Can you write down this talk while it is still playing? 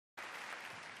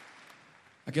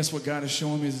I guess what God is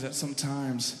showing me is that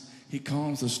sometimes he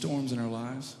calms the storms in our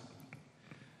lives,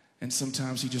 and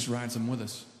sometimes he just rides them with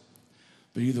us.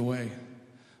 But either way,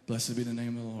 blessed be the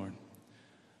name of the Lord.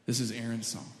 This is Aaron's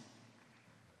song.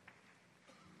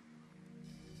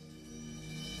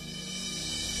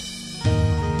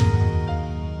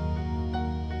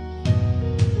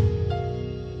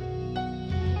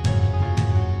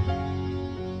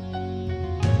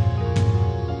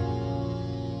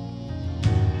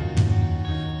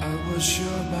 Sure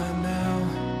by now,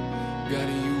 God,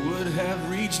 you would have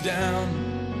reached down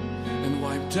and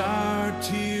wiped our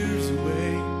tears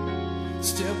away,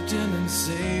 stepped in and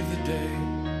saved the day.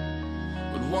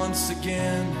 But once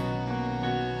again,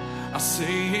 I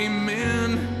say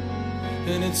amen,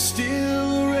 and it's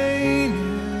still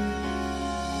raining.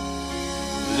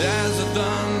 But as the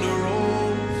thunder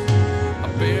rolls,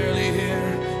 I barely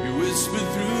hear you whisper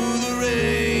through the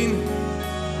rain,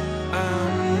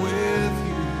 I'm with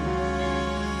you.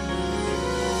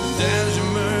 As your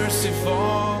mercy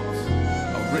falls,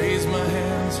 I'll raise my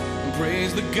hands and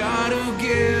praise the God who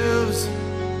gives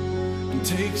and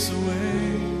takes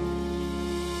away.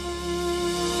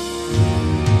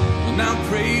 And I'll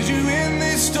praise you in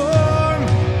this storm,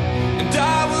 and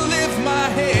I will lift my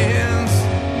hands,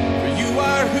 for you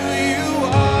are who you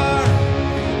are.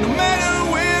 No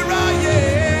matter where I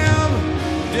am,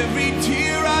 with every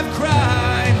tear I've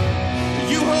cried,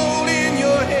 you hold in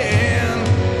your hand.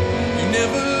 You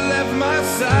never my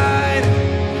side,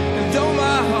 and though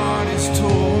my heart is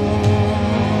torn,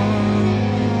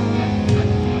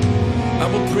 I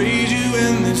will praise you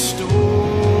in this storm.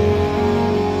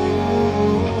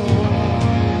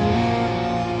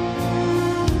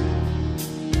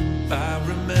 I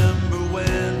remember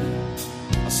when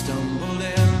I stumbled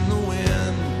in the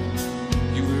wind,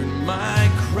 you heard my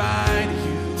cry to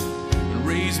you and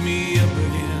raised me up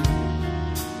again.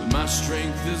 But my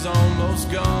strength is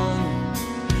almost gone.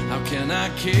 How can I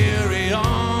carry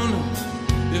on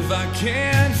if I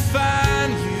can't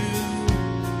find you?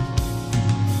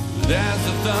 But as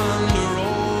the thunder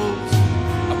rolls,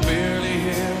 I barely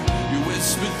hear you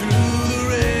whisper through the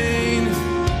rain,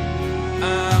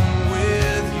 I'm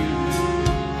with you.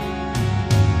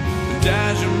 And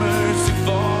as your mercy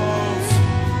falls,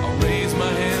 I'll raise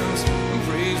my hands and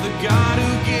praise the God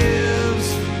who gives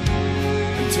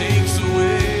and takes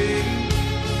away.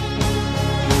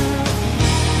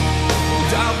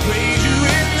 I'll praise you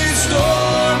in this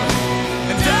storm,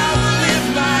 and I will lift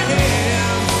my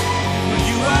hands, for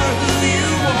you are who you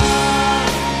are.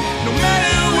 No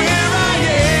matter where I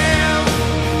am,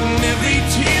 and every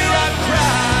tear I've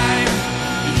cried,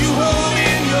 you hold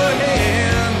in your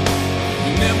hand.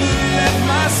 You never left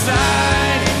my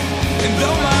side, and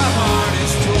though my heart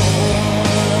is torn,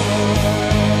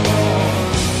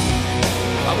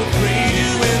 I will praise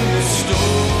you in this storm.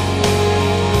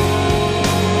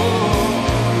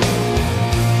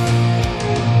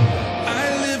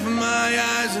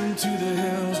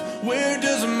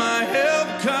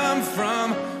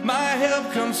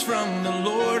 Comes from the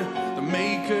Lord, the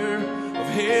maker of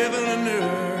heaven and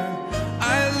earth.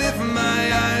 I lift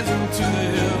my eyes into the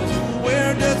hills.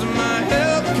 Where does my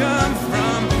help come from?